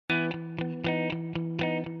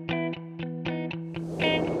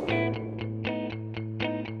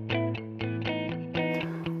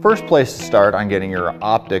First place to start on getting your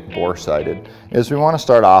optic bore sighted is we want to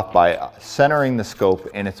start off by centering the scope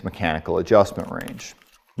in its mechanical adjustment range.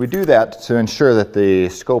 We do that to ensure that the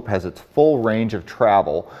scope has its full range of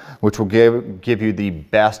travel, which will give you the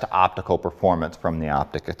best optical performance from the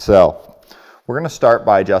optic itself. We're going to start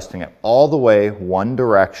by adjusting it all the way one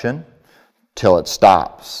direction till it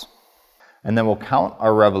stops. And then we'll count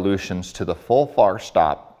our revolutions to the full far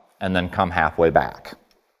stop and then come halfway back.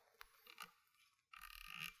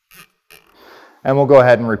 And we'll go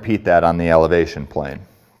ahead and repeat that on the elevation plane.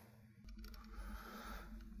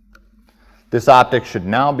 This optic should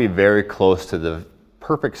now be very close to the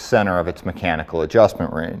perfect center of its mechanical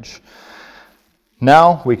adjustment range.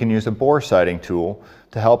 Now we can use a boresighting tool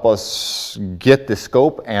to help us get the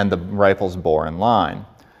scope and the rifle's bore in line.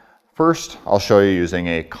 First, I'll show you using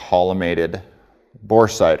a collimated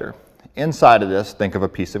boresighter. Inside of this, think of a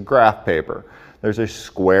piece of graph paper. There's a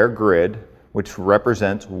square grid which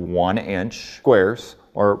represents 1 inch squares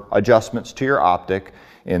or adjustments to your optic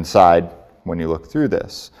inside when you look through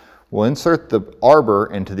this. We'll insert the arbor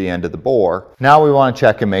into the end of the bore. Now we want to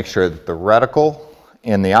check and make sure that the reticle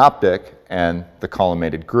in the optic and the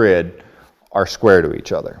collimated grid are square to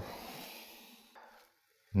each other.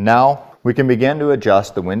 Now we can begin to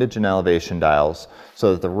adjust the windage and elevation dials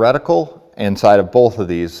so that the reticle inside of both of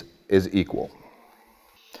these is equal.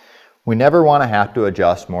 We never want to have to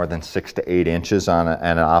adjust more than 6 to 8 inches on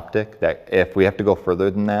an optic. That if we have to go further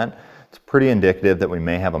than that, it's pretty indicative that we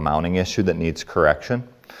may have a mounting issue that needs correction.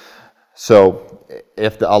 So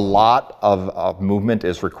if a lot of movement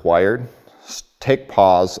is required, take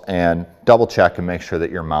pause and double check and make sure that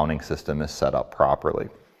your mounting system is set up properly.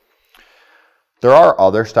 There are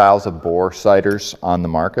other styles of boresighters on the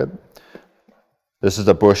market. This is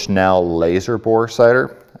a Bushnell laser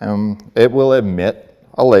boresighter. It will emit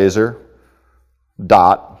a laser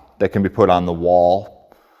dot that can be put on the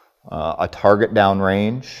wall, a target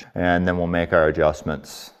downrange, and then we'll make our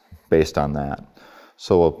adjustments based on that.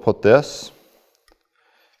 So we'll put this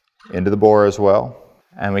into the bore as well,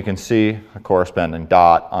 and we can see a corresponding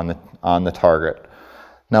dot on the target.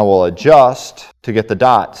 Now we'll adjust to get the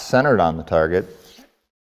dot centered on the target,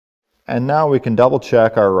 and now we can double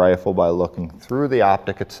check our rifle by looking through the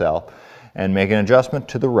optic itself and make an adjustment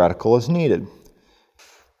to the reticle as needed.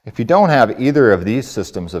 If you don't have either of these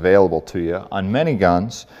systems available to you, on many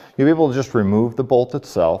guns, you'll be able to just remove the bolt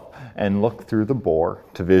itself and look through the bore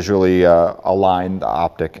to visually align the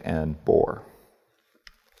optic and bore.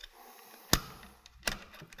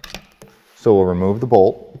 So we'll remove the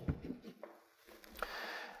bolt.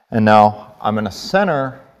 And now I'm going to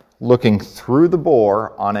center looking through the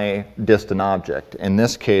bore on a distant object. In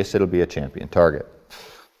this case, it'll be a champion target.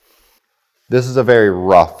 This is a very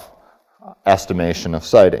rough estimation of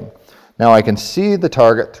sighting. Now I can see the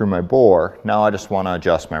target through my bore. Now I just want to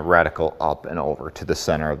adjust my reticle up and over to the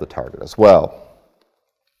center of the target as well.